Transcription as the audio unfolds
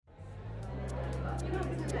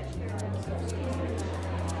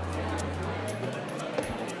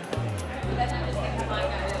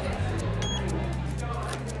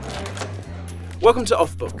Welcome to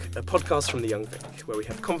Off Book, a podcast from the Young Vic, where we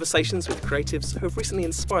have conversations with creatives who have recently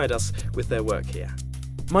inspired us with their work here.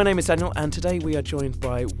 My name is Daniel, and today we are joined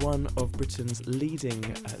by one of Britain's leading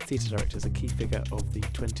theatre directors, a key figure of the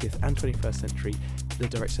 20th and 21st century, the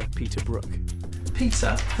director Peter Brook.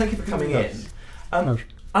 Peter, thank you for coming in.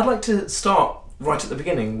 I'd like to start right at the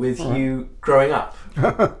beginning with you growing up.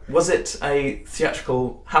 Was it a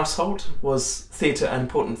theatrical household? Was theatre an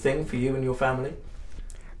important thing for you and your family?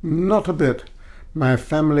 Not a bit. My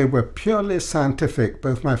family were purely scientific,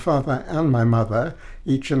 both my father and my mother,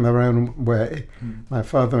 each in their own way. My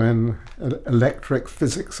father in electric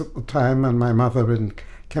physics at the time and my mother in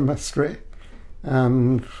chemistry.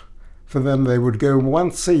 And for them they would go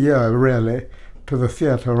once a year, really, to the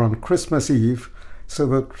theatre on Christmas Eve so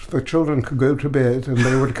that the children could go to bed and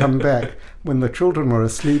they would come back when the children were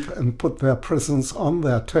asleep and put their presents on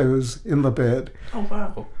their toes in the bed. Oh,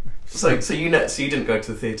 wow. So you didn't go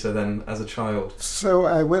to the theatre then as a child? So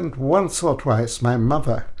I went once or twice. My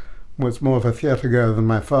mother was more of a theatre goer than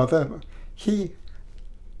my father. He,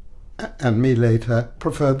 and me later,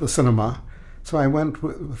 preferred the cinema. So I went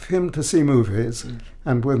with him to see movies.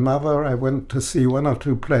 And with mother I went to see one or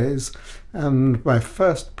two plays. And my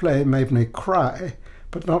first play made me cry,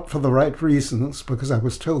 but not for the right reasons, because I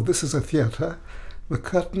was told this is a theatre. The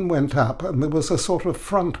curtain went up and there was a sort of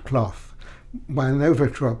front cloth by an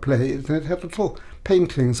overture play, and it had little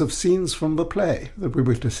paintings of scenes from the play that we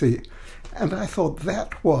were to see. And I thought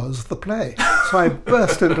that was the play. So I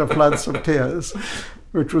burst into floods of tears,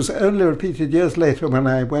 which was only repeated years later when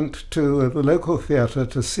I went to the local theatre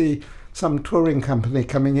to see some touring company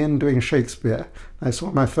coming in doing Shakespeare. I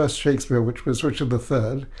saw my first Shakespeare, which was Richard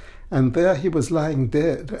III, and there he was lying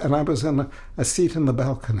dead, and I was in a seat in the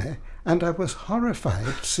balcony, and I was horrified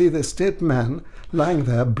to see this dead man lying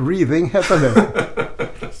there breathing heavily.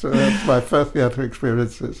 So that's my first theatre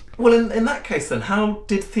experiences. Well, in that case then, how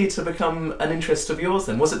did theatre become an interest of yours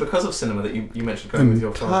then? Was it because of cinema that you mentioned going with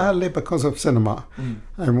your father? Entirely because of cinema.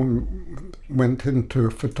 I went into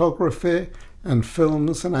photography and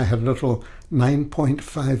films, and I had a little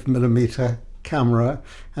 9.5mm camera,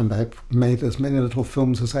 and I made as many little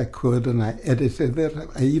films as I could, and I edited it.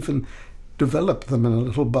 I even developed them in a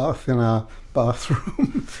little bath in our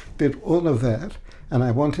bathroom, did all of that, and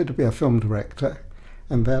I wanted to be a film director,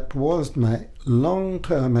 and that was my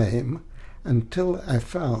long-term aim until I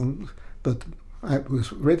found that I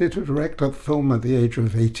was ready to direct a film at the age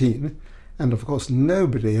of 18, and of course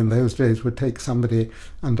nobody in those days would take somebody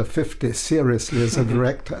under 50 seriously as a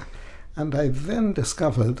director. And I then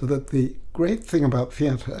discovered that the great thing about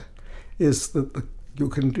theatre is that you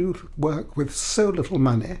can do work with so little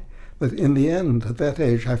money that in the end, at that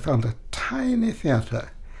age, I found a tiny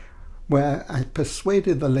theatre where I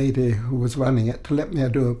persuaded the lady who was running it to let me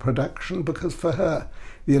do a production, because for her,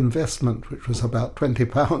 the investment, which was about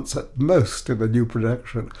 £20 at most in a new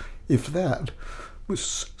production, if that,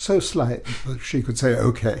 was so slight that she could say,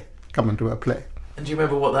 OK, come and do a play. And do you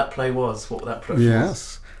remember what that play was, what that production was?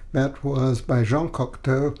 Yes, that was by Jean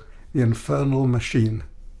Cocteau, The Infernal Machine.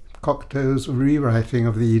 Cocteau's rewriting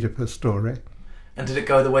of the Oedipus story. And did it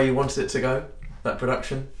go the way you wanted it to go, that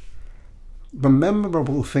production? The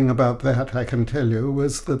memorable thing about that, I can tell you,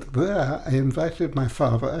 was that there I invited my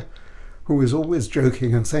father, who was always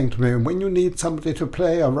joking and saying to me, when you need somebody to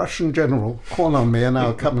play a Russian general, call on me and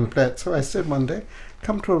I'll come and play it. So I said one day,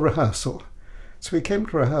 come to a rehearsal. So we came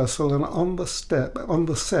to rehearsal, and on the set,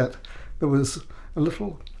 there was a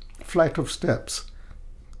little flight of steps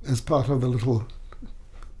as part of the little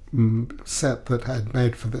set that I'd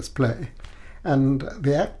made for this play. And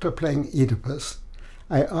the actor playing Oedipus,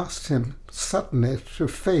 I asked him suddenly to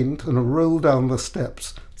faint and roll down the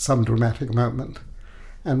steps at some dramatic moment.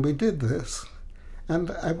 And we did this,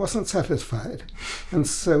 and I wasn't satisfied. And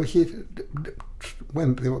so he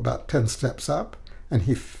went, there were about 10 steps up, and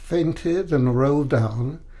he fainted and rolled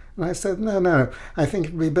down. And I said, no, I think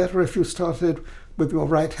it'd be better if you started with your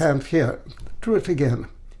right hand here. Do it again.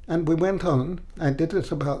 And we went on. I did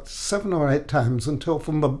it about 7 or 8 times until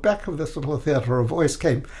from the back of this little theatre a voice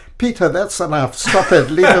came, Peter, that's enough. Stop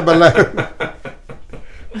it. Leave him alone.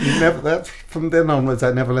 From then onwards,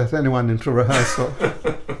 I never let anyone into rehearsal.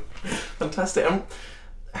 Fantastic.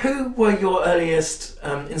 Who were your earliest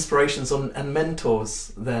inspirations and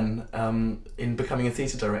mentors then in becoming a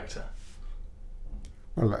theatre director?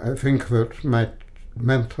 Well, I think that my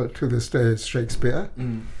mentor to this day is Shakespeare.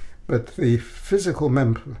 But the physical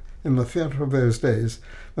mentor in the theatre of those days,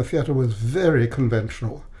 the theatre was very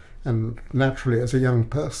conventional. And naturally, as a young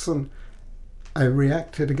person, I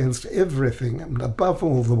reacted against everything. And above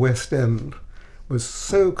all, the West End was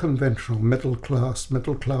so conventional, middle class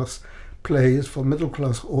plays for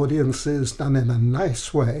middle-class audiences done in a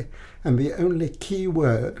nice way, and the only key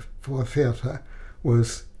word for theatre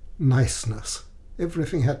was niceness.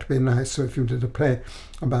 Everything had to be nice, so if you did a play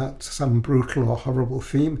about some brutal or horrible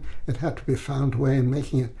theme, it had to be found a way in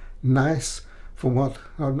making it nice for what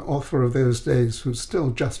an author of those days, who's still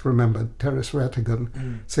just remembered, Terence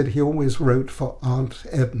Rattigan, said he always wrote for Aunt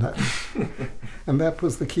Edna. And that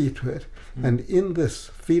was the key to it. And in this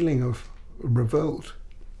feeling of revolt,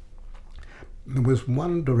 there was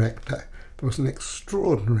one director, there was an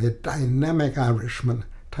extraordinary, dynamic Irishman,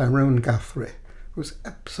 Tyrone Guthrie, who was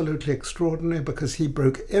absolutely extraordinary because he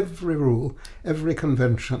broke every rule, every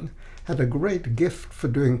convention, had a great gift for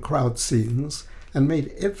doing crowd scenes, and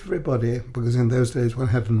made everybody, because in those days one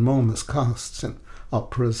had enormous casts in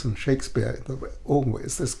operas and Shakespeare, there were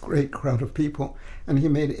always this great crowd of people, and he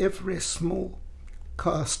made every small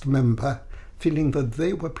cast member feeling that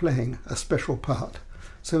they were playing a special part.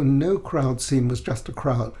 So no crowd scene was just a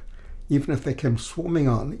crowd. Even if they came swarming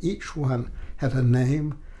on, each one had a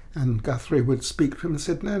name, and Guthrie would speak to him and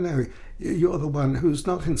said, no, you're the one who's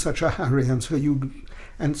not in such a hurry, and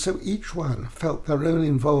so each one felt their own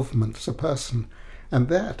involvement as a person, and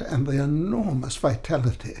that and the enormous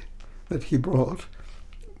vitality that he brought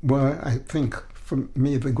were, I think, for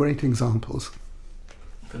me, the great examples.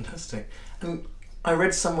 Fantastic. And I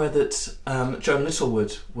read somewhere that Joan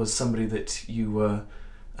Littlewood was somebody that you were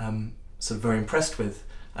sort of very impressed with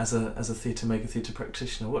as a theatre maker, theatre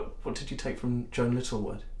practitioner. What did you take from Joan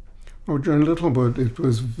Littlewood? Oh, Joan Littlewood, it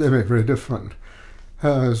was very, very different.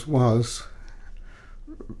 Hers was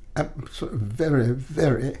very,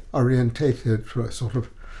 very orientated to a sort of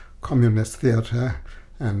communist theatre,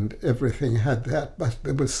 and everything had that, but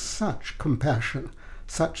there was such compassion,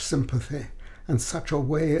 such sympathy, and such a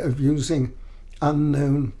way of using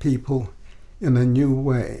unknown people in a new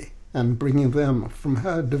way and bringing them from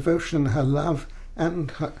her devotion, her love,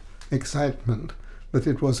 and her excitement, that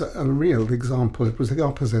it was a real example. It was the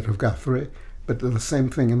opposite of Guthrie, but the same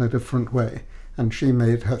thing in a different way. And she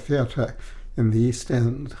made her theatre in the East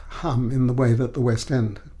End hum in the way that the West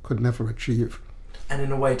End could never achieve. And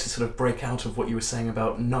in a way to sort of break out of what you were saying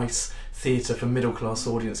about nice theatre for middle-class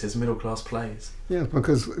audiences, middle-class plays. Yes,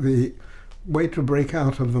 because the way to break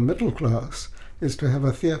out of the middle class is to have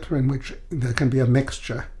a theatre in which there can be a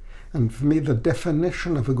mixture. And for me, the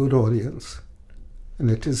definition of a good audience, and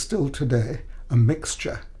it is still today, a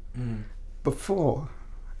mixture. Before,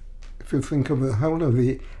 if you think of the whole of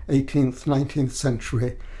the 18th, 19th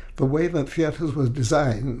century, the way that theatres was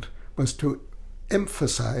designed was to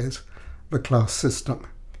emphasize the class system.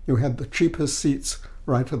 You had the cheapest seats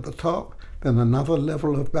right at the top, then another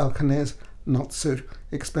level of balconies, not so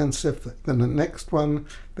expensive, then the next one,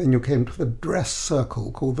 then you came to the dress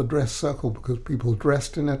circle, called the dress circle because people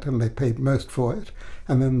dressed in it and they paid most for it,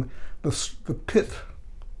 and then the pit,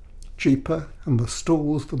 cheaper, and the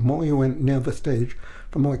stalls, the more you went near the stage,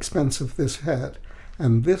 the more expensive this had.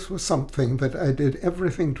 And this was something that I did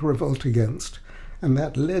everything to revolt against, and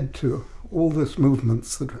that led to all these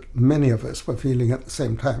movements that many of us were feeling at the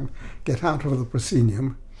same time. Get out of the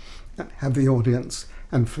proscenium and have the audience.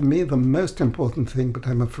 And for me, the most important thing, but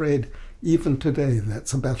I'm afraid even today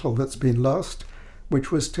that's a battle that's been lost,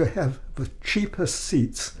 which was to have the cheapest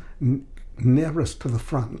seats nearest to the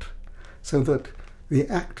front, so that the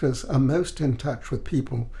actors are most in touch with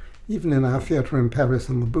people. Even in our theatre in Paris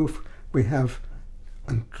in the Bouffe, we have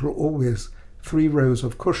always 3 rows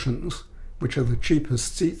of cushions, which are the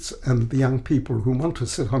cheapest seats, and the young people who want to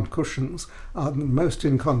sit on cushions are the most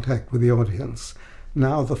in contact with the audience.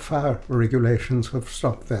 Now the fire regulations have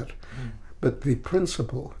stopped that. But the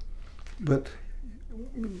principle,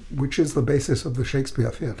 which is the basis of the Shakespeare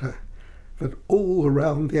theatre, that all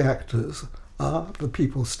around the actors are the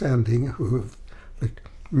people standing who have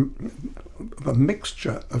the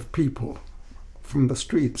mixture of people from the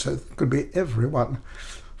street. So it could be everyone,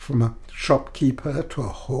 from a shopkeeper to a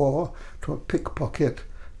whore, to a pickpocket,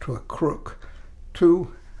 to a crook,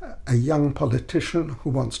 to a young politician who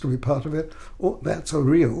wants to be part of it. Oh, that's a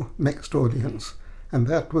real mixed audience. And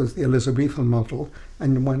that was the Elizabethan model,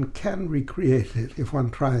 and one can recreate it if one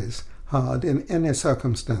tries hard in any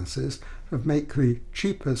circumstances, to make the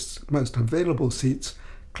cheapest, most available seats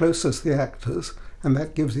closest to the actors, and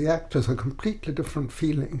that gives the actors a completely different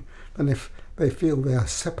feeling than if they feel they are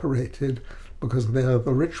separated because they are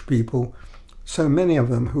the rich people, so many of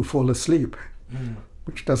them, who fall asleep,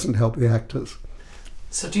 which doesn't help the actors.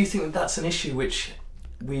 So do you think that that's an issue which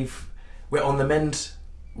we're on the mend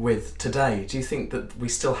with today? Do you think that we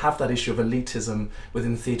still have that issue of elitism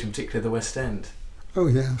within theatre, particularly the West End? Oh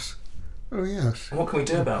yes. Oh yes. And what can we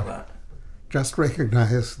do about that? just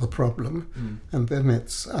recognise the problem, and then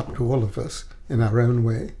it's up to all of us in our own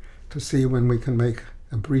way to see when we can make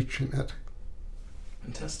a breach in it.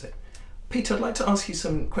 Fantastic. Peter, I'd like to ask you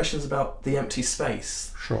some questions about The Empty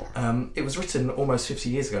Space. Sure. It was written almost 50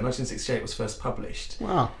 years ago. 1968 was first published.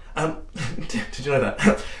 Wow. Did you know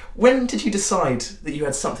that? When did you decide that you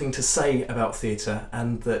had something to say about theatre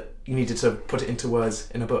and that you needed to put it into words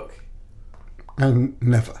in a book? And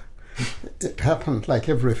never. It happened, like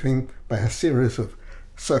everything, by a series of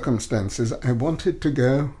circumstances. I wanted to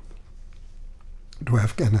go to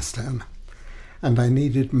Afghanistan, and I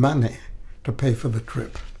needed money to pay for the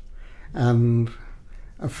trip. And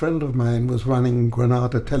a friend of mine was running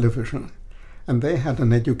Granada Television, and they had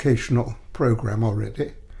an educational program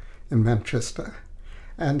already in Manchester.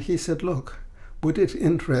 And he said, look, would it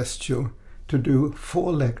interest you to do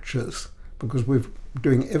 4 lectures, because we're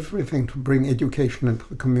doing everything to bring education into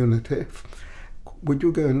the community. Would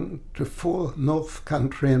you go into 4 North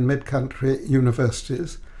Country and Mid-Country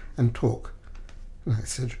universities and talk? And I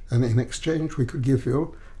said, and in exchange we could give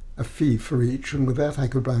you a fee for each, and with that I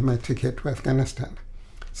could buy my ticket to Afghanistan.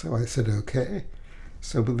 So I said, okay.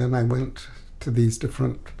 So then I went to these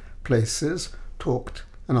different places, talked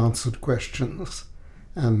and answered questions,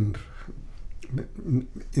 and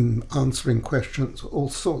in answering questions, all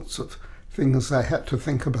sorts of things I had to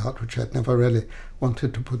think about, which I'd never really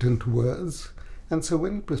wanted to put into words. And so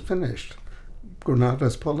when it was finished,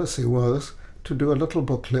 Granada's policy was to do a little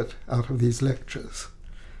booklet out of these lectures.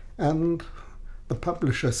 And the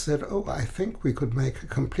publisher said, oh, I think we could make a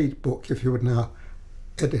complete book if you would now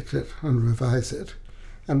edit it and revise it.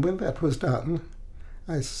 And when that was done,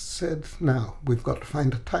 I said, now, we've got to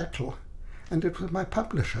find a title. And it was my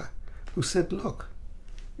publisher who said, look,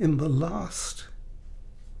 in the last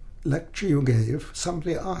lecture you gave,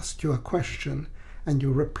 somebody asked you a question and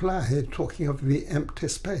you replied talking of the empty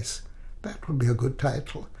space. That would be a good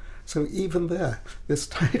title. So even there, this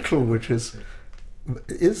title, which is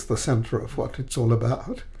the centre of what it's all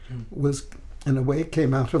about, was, in a way,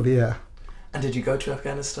 came out of the air. And did you go to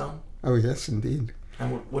Afghanistan? Oh, yes, indeed.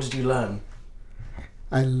 And what did you learn?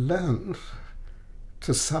 I learned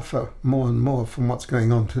to suffer more and more from what's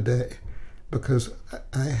going on today, because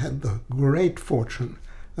I had the great fortune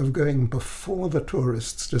of going before the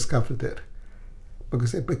tourists discovered it,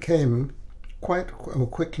 because it became quite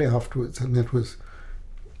quickly afterwards, and it was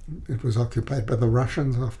occupied by the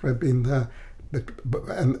Russians after I'd been there,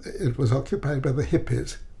 and it was occupied by the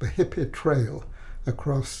hippies. The hippie trail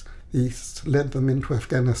across the east led them into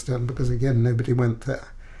Afghanistan, because again nobody went there.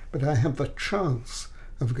 But I had the chance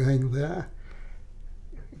of going there,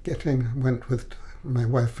 went with my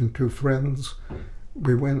wife and 2 friends.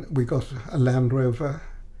 We got a Land Rover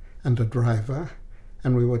and a driver,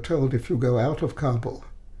 and we were told if you go out of Kabul,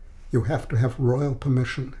 you have to have royal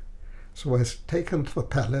permission. So I was taken to the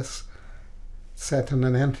palace, sat in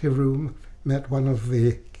an anteroom, met one of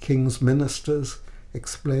the king's ministers,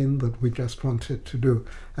 explained that we just wanted to do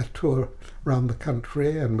a tour around the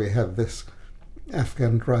country, and we had this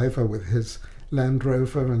Afghan driver with his Land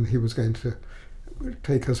Rover, and he was going to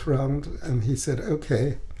take us round, and he said,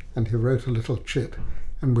 okay, and he wrote a little chit,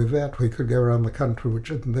 and with that we could go around the country,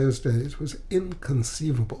 which in those days was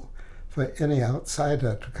inconceivable for any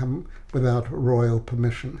outsider to come without royal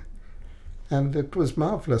permission. And it was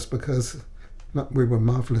marvellous, because we were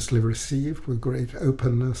marvellously received with great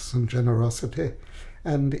openness and generosity.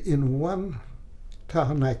 And in one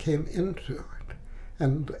town I came into it,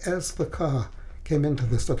 and as the car came into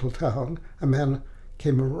this little town, a man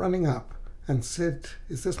came running up and said,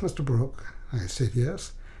 is this Mr. Brooke? I said,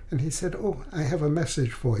 yes. And he said, oh, I have a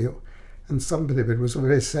message for you. And somebody, it was a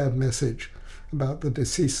very sad message about the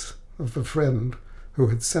decease of a friend who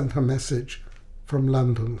had sent a message from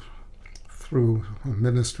London through a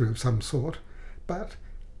ministry of some sort. But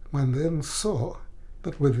one then saw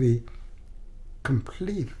that with the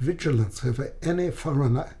complete vigilance over any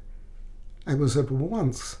foreigner, I was at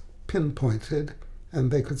once pinpointed,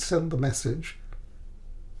 and they could send the message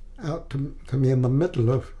out to me in the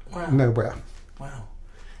middle of nowhere. Wow.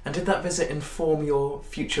 And did that visit inform your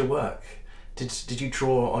future work? Did you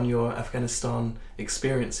draw on your Afghanistan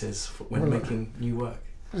experiences when making new work?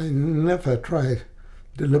 I never tried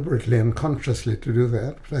deliberately and consciously to do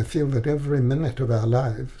that, but I feel that every minute of our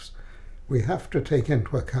lives we have to take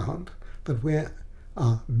into account that we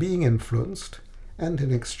are being influenced, and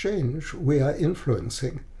in exchange we are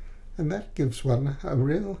influencing, and that gives one a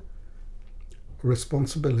real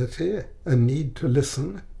responsibility, a need to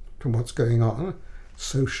listen to what's going on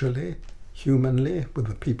socially, humanly, with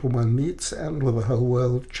the people one meets, and with the whole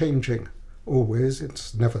world changing. Always,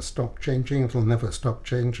 it's never stopped changing, it'll never stop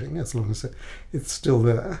changing as long as it's still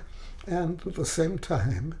there. And at the same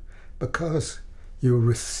time, because you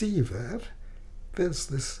receive that, there's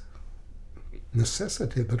this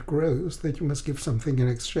necessity that grows that you must give something in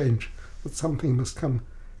exchange, that something must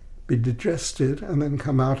be digested and then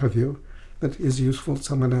come out of you that is useful to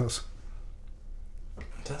someone else.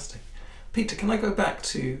 Fantastic. Peter, can I go back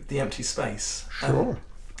to The Empty Space? Sure.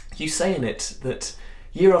 You say in it that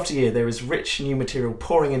year after year there is rich new material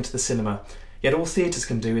pouring into the cinema, yet all theatres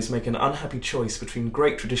can do is make an unhappy choice between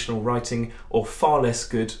great traditional writing or far less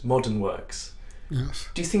good modern works. Yes.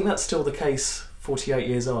 Do you think that's still the case 48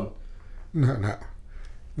 years on? No.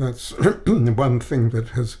 That's one thing that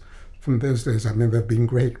has, from those days, there have been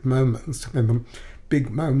great moments. The big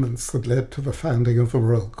moments that led to the founding of the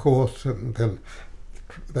Royal Court, and then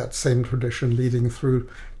that same tradition leading through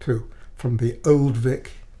to, from the old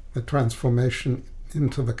Vic, the transformation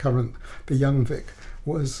into the young Vic,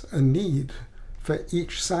 was a need for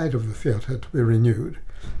each side of the theatre to be renewed.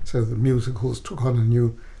 So the musicals took on a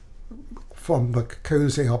new form. The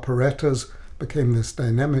cosy operettas became this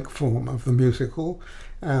dynamic form of the musical,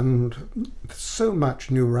 and so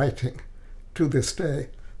much new writing to this day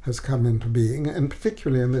has come into being, and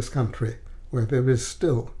particularly in this country, where there is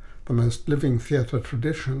still the most living theatre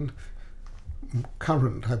tradition,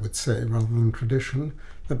 current, I would say, rather than tradition,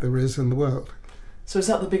 that there is in the world. So is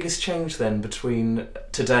that the biggest change then between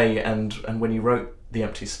today and when you wrote The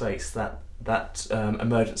Empty Space, that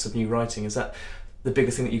emergence of new writing? Is that the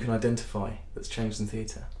biggest thing that you can identify that's changed in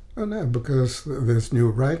theatre? Oh no, because there's new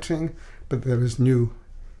writing, but there is new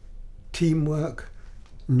teamwork,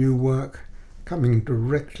 new work coming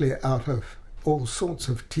directly out of all sorts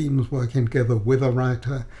of teams working together with a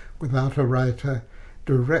writer, without a writer,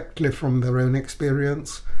 directly from their own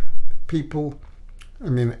experience. People,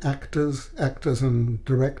 actors and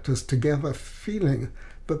directors together feeling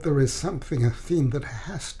that there is something, a theme that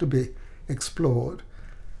has to be explored.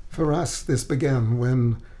 For us, this began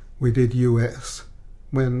when we did US,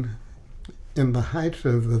 when in the height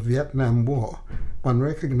of the Vietnam War, one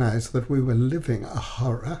recognized that we were living a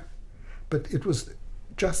horror, but it was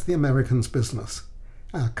just the Americans' business.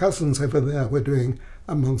 Our cousins over there were doing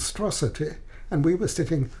a monstrosity, and we were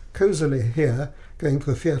sitting cosily here, going to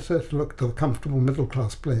the theatre to look to the comfortable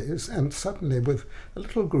middle-class plays, and suddenly with a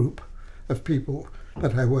little group of people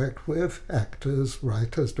that I worked with, actors,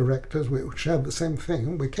 writers, directors, we shared the same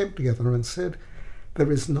thing. We came together and said,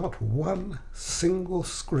 there is not one single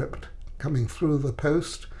script coming through the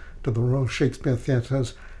post to the Royal Shakespeare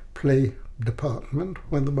Theatre's play department,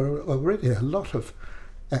 when there were already a lot of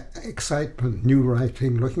excitement, new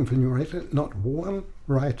writing, looking for new writing. Not one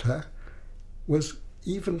writer was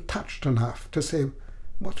even touched enough to say,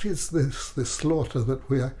 what is this slaughter that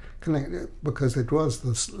we are connected, because it was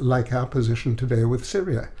this, like our position today with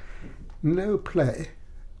Syria. No play,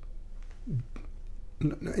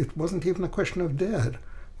 it wasn't even a question of dared,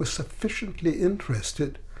 was sufficiently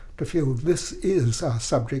interested to feel this is our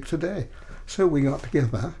subject today. So we got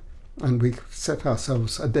together and we set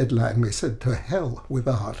ourselves a deadline. We said, to hell with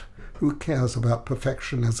art. Who cares about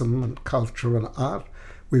perfectionism and culture and art?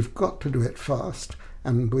 We've got to do it fast.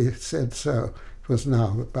 And we said so. It was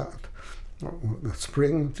now about the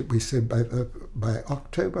spring. We said by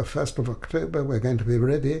October, 1st of October, we're going to be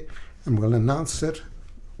ready and we'll announce it.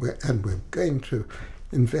 We're going to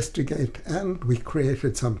investigate. And we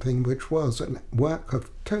created something which was a work of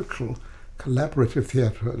total collaborative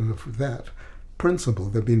theatre, and of that principle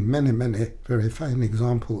there have been many, many very fine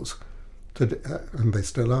examples today, and they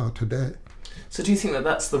still are today. So do you think that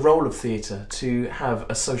that's the role of theatre, to have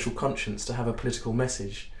a social conscience, to have a political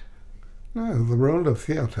message? No, the role of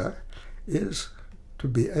theatre is to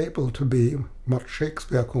be able to be what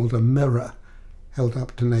Shakespeare called a mirror held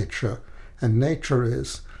up to nature. And nature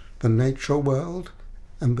is the nature world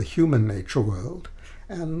and the human nature world.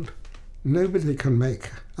 And nobody can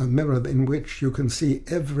make a mirror in which you can see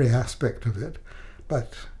every aspect of it,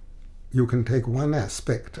 but you can take one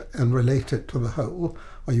aspect and relate it to the whole,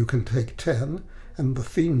 or you can take 10, and the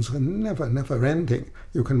themes are never, never ending.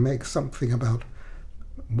 You can make something about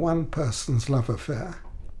one person's love affair,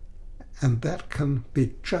 and that can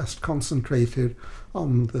be just concentrated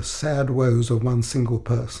on the sad woes of one single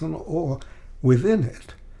person, or within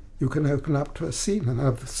it you can open up to a scene. And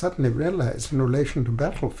I've suddenly realized, in relation to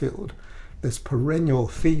Battlefield, this perennial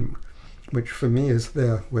theme, which for me is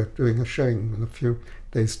there. We're doing a showing in a few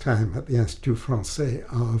days' time at the Institut Français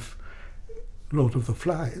of Lord of the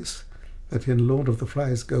Flies, that in Lord of the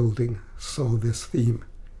Flies Golding saw this theme.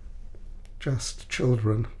 Just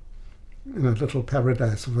children in a little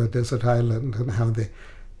paradise of a desert island, and how they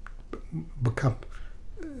become,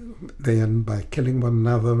 they end by killing one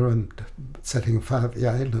another and setting Fire the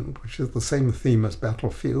Island, which is the same theme as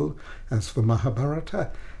Battlefield, as the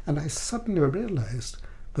Mahabharata. And I suddenly realized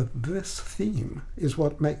that this theme is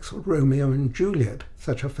what makes Romeo and Juliet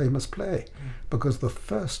such a famous play, because the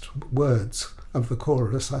first words of the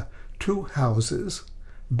chorus are two houses,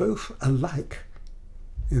 both alike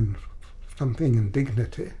in something in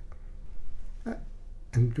dignity.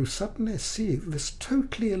 And you suddenly see this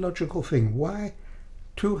totally illogical thing. Why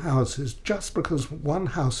two houses just because one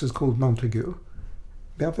house is called Montague,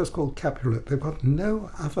 the other is called Capulet? They've got no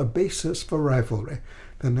other basis for rivalry.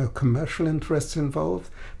 There are no commercial interests involved.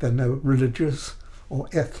 There are no religious or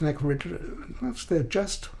ethnic they're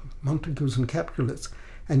just Montagues and Capulets.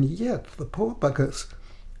 And yet the poor buggers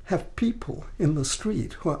have people in the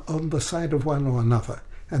street who are on the side of one or another.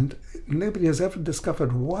 And nobody has ever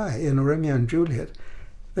discovered why in Romeo and Juliet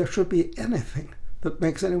there should be anything that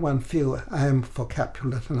makes anyone feel I am for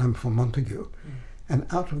Capulet and I'm for Montague. And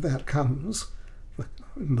out of that comes,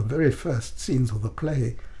 in the very first scenes of the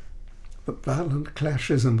play, the violent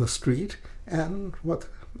clashes in the street and what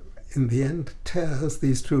in the end tears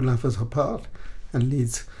these two lovers apart and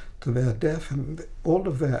leads to their death. And all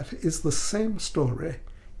of that is the same story.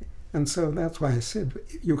 And so that's why I said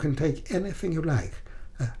you can take anything you like,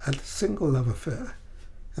 a single love affair,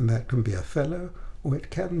 and that can be Othello, or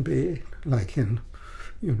it can be like in,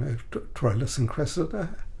 Troilus and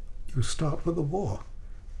Cressida. You start with a war,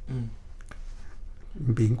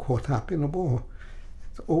 being caught up in a war.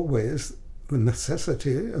 It's always the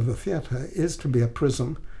necessity of the theatre is to be a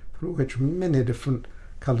prism through which many different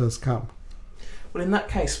colours come. Well, in that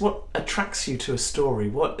case, what attracts you to a story?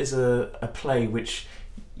 What is a play which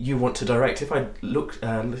you want to direct? If I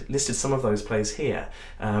listed some of those plays here,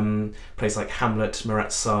 plays like Hamlet,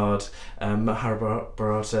 Marat Sard,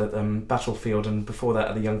 Mahabharata, Battlefield, and before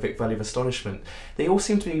that The Young Vic Valley of Astonishment, they all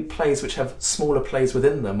seem to be plays which have smaller plays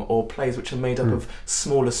within them, or plays which are made up of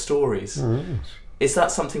smaller stories. Yes. Is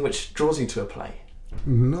that something which draws you to a play?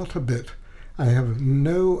 Not a bit. I have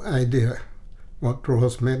no idea what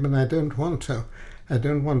draws me, and I don't want to. I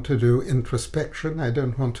don't want to do introspection. I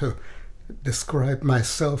don't want to describe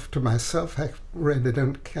myself to myself. I really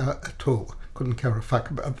don't care at all. Couldn't care a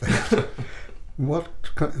fuck about that. What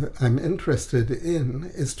I'm interested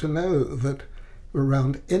in is to know that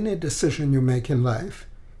around any decision you make in life,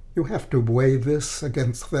 you have to weigh this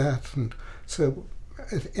against that. And so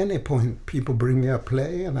at any point people bring me a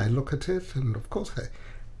play and I look at it, and of course I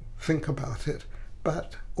think about it,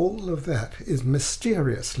 but all of that is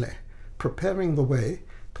mysteriously preparing the way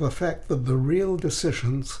to the fact that the real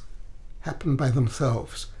decisions happen by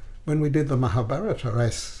themselves. When we did the Mahabharata,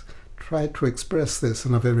 I tried to express this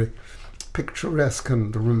in a very picturesque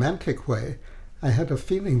and romantic way. I had a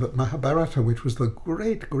feeling that Mahabharata, which was the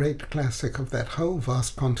great, great classic of that whole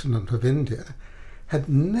vast continent of India, had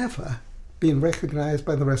never been recognized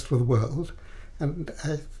by the rest of the world. And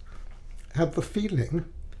I had the feeling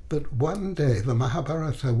that one day the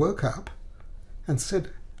Mahabharata woke up and said,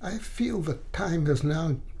 I feel the time is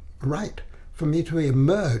now right for me to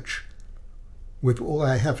emerge with all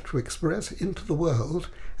I have to express into the world,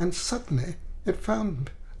 and suddenly it found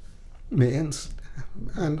me,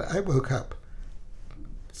 and I woke up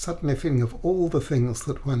suddenly feeling of all the things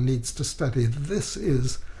that one needs to study. This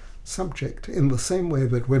is subject, in the same way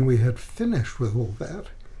that when we had finished with all that,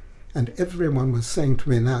 and everyone was saying to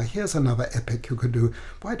me, now here's another epic you could do.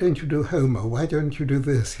 Why don't you do Homer? Why don't you do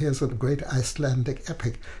this? Here's a great Icelandic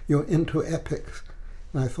epic. You're into epics.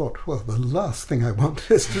 And I thought, well, the last thing I want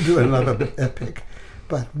is to do another epic.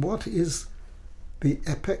 But what is the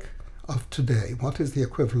epic of today? What is the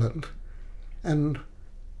equivalent? And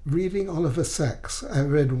reading Oliver Sacks, I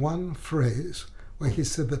read one phrase where he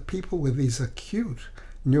said that people with these acute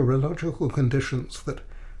neurological conditions that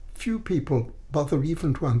few people bother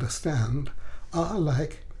even to understand are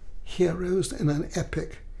like heroes in an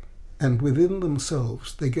epic, and within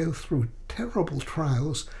themselves they go through terrible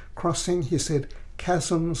trials, crossing, he said,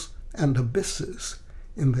 chasms and abysses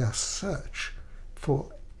in their search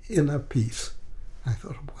for inner peace. I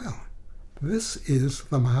thought, well, this is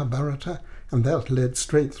the Mahabharata, and that led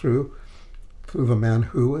straight through the Man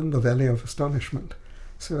Who and the Valley of Astonishment.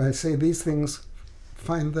 So I say these things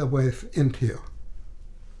find their way into you.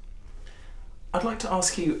 I'd like to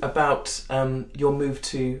ask you about your move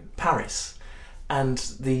to Paris and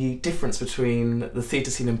the difference between the theatre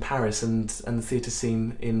scene in Paris and the theatre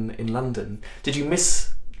scene in London. Did you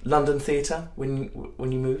miss London theatre when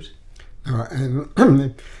you moved? No,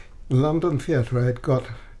 in London theatre I'd got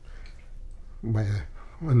by an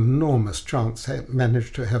enormous chance. I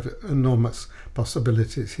managed to have enormous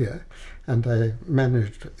possibilities here, and I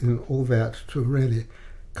managed in all that to really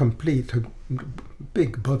complete a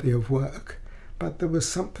big body of work, but there was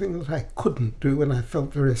something that I couldn't do, and I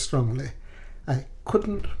felt very strongly. I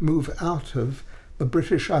couldn't move out of the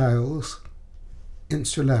British Isles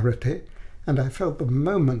insularity, and I felt the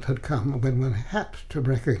moment had come when one had to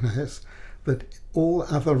recognise that all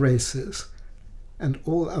other races and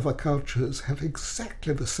all other cultures have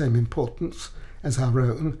exactly the same importance as our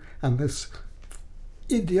own, and this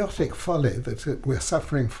idiotic folly that we're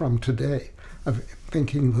suffering from today of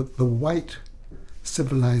thinking that the white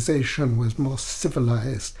civilization was more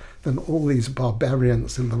civilized than all these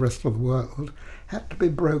barbarians in the rest of the world had to be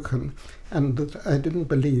broken, and that I didn't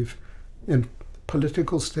believe in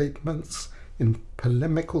political statements, in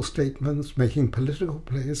polemical statements, making political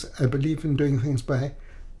plays. I believe in doing things by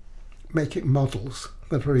making models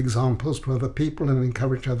that are examples to other people and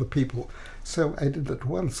encourage other people. So I did at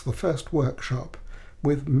once the first workshop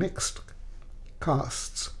with mixed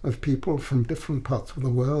casts of people from different parts of the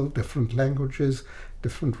world, different languages,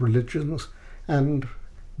 different religions, and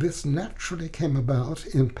this naturally came about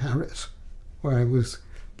in Paris, where I was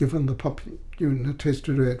given the opportunities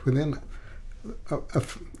to do it within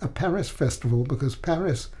a Paris festival, because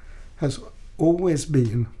Paris has always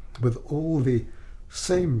been, with all the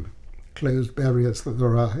same closed barriers that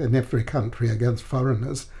there are in every country against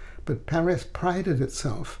foreigners, but Paris prided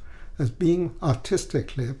itself as being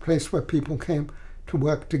artistically a place where people came to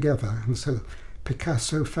work together. And so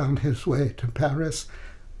Picasso found his way to Paris,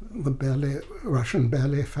 the Russian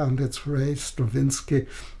ballet found its way, Stravinsky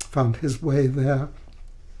found his way there.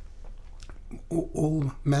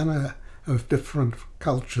 All manner of different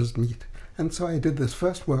cultures meet. And so I did this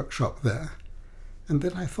first workshop there, and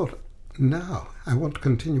then I thought, now I want to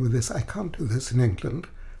continue with this. I can't do this in England,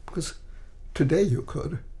 because today you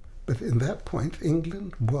could, but in that point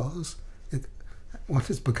England was what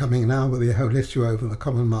is becoming now with the whole issue over the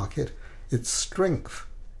common market. Its strength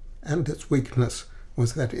and its weakness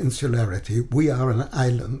was that insularity. We are an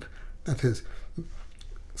island that is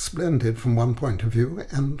splendid from one point of view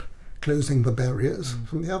and closing the barriers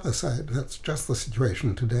from the other side. That's just the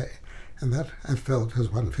situation today. And that, I felt, as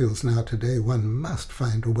one feels now today, one must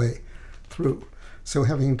find a way through. So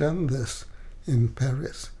having done this in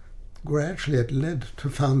Paris, gradually it led to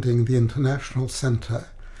founding the International Centre.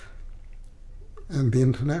 And the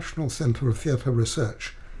International Centre of Theatre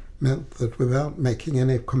Research meant that without making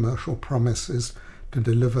any commercial promises to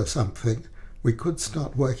deliver something, we could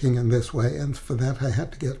start working in this way. And for that I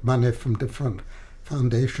had to get money from different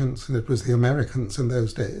foundations, and it was the Americans in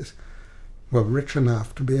those days were rich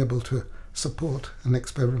enough to be able to support an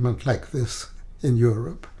experiment like this in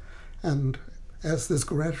Europe. And as this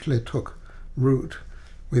gradually took root,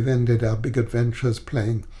 we then did our big adventures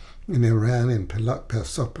playing in Iran, in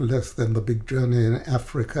Persepolis, then the big journey in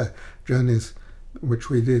Africa, journeys which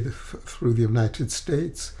we did through the United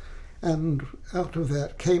States. And out of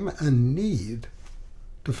that came a need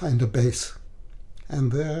to find a base.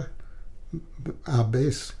 And there, our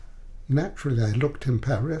base, naturally I looked in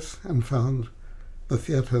Paris and found the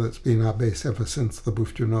theatre that's been our base ever since, the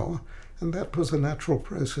Bouffe du Nord, and that was a natural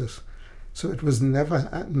process. So it was never,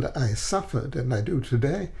 and I suffered, and I do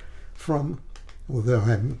today, from, although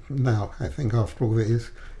I'm now, I think after all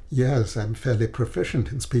these years, I'm fairly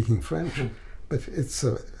proficient in speaking French, but it's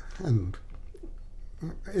a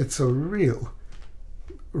real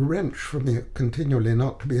wrench for me continually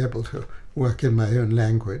not to be able to work in my own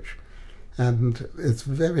language. And it's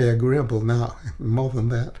very agreeable now, more than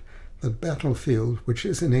that, that Battlefield, which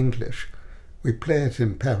is in English, we play it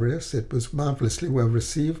in Paris. It was marvellously well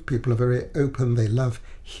received. People are very open. They love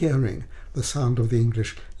hearing the sound of the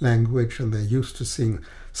English language, and they're used to seeing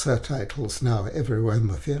surtitles now everywhere in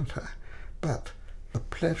the theatre. But the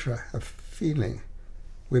pleasure of feeling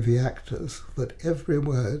with the actors that every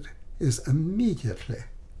word is immediately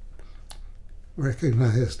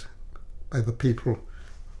recognized by the people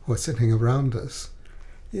who are sitting around us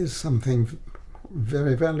is something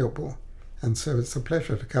very valuable. And so it's a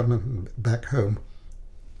pleasure to come back home.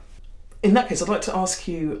 In that case, I'd like to ask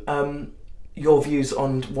you your views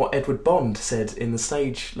on what Edward Bond said in The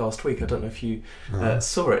Stage last week. I don't know if you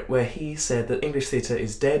saw it, where he said that English theatre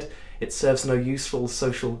is dead, it serves no useful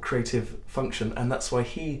social creative function, and that's why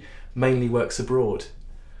he mainly works abroad.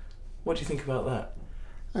 What do you think about that?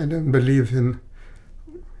 I don't believe in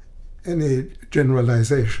any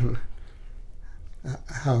generalization,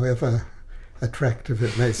 however attractive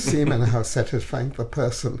it may seem and how satisfying the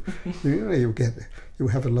person. You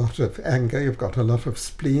have a lot of anger, you've got a lot of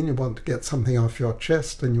spleen, you want to get something off your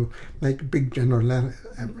chest, and you make big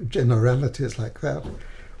generalities like that.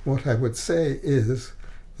 What I would say is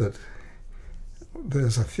that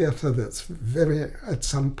there's a theatre that's very, at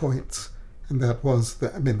some points, And that was,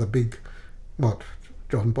 the big,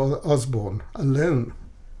 John Osborne alone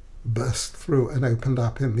burst through and opened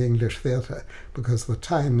up in the English theatre because the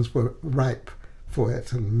times were ripe for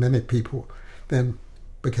it, and many people then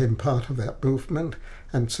became part of that movement.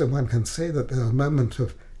 And so one can say that there are moments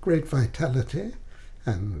of great vitality,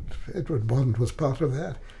 and Edward Bond was part of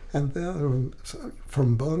that. And there,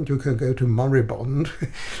 from Bond you can go to moribund.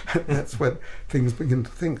 That's when things begin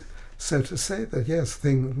to think. So to say that, yes,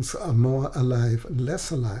 things are more alive and less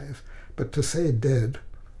alive, but to say dead,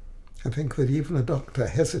 I think that even a doctor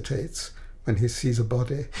hesitates when he sees a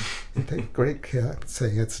body. He takes great care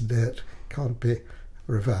saying it's dead, can't be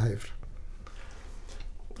revived.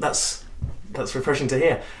 That's refreshing to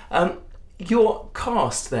hear. Your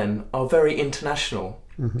cast, then, are very international.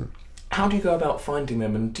 Mm-hmm. How do you go about finding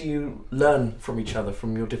them, and do you learn from each other,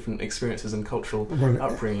 from your different experiences and cultural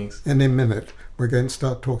upbringings? In a minute, we're going to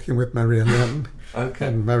start talking with Marie-Hélène. Okay.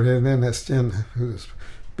 And Marie-Hélène Estienne, who's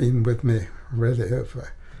been with me really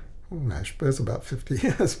over, I suppose, about 50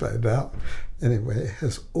 years by now, anyway,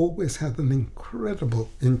 has always had an incredible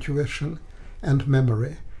intuition and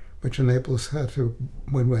memory, which enables her to,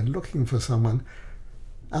 when we're looking for someone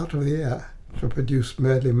out of the air, to produce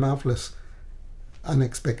really marvellous,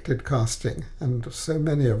 unexpected casting. And so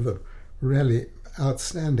many of the really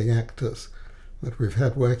outstanding actors that we've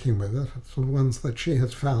had working with her, it's the ones that she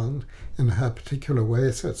has found in her particular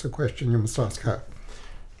way, so it's a question you must ask her.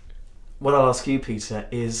 What I'll ask you, Peter,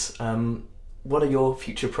 is what are your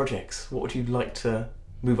future projects? What would you like to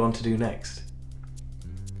move on to do next?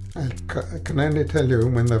 I can only tell you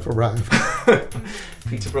when they've arrived.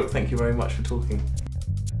 Peter Brook, thank you very much for talking.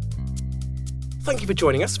 Thank you for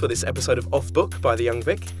joining us for this episode of Off Book by The Young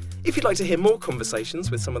Vic. If you'd like to hear more conversations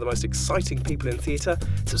with some of the most exciting people in theatre,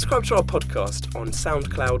 subscribe to our podcast on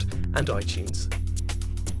SoundCloud and iTunes.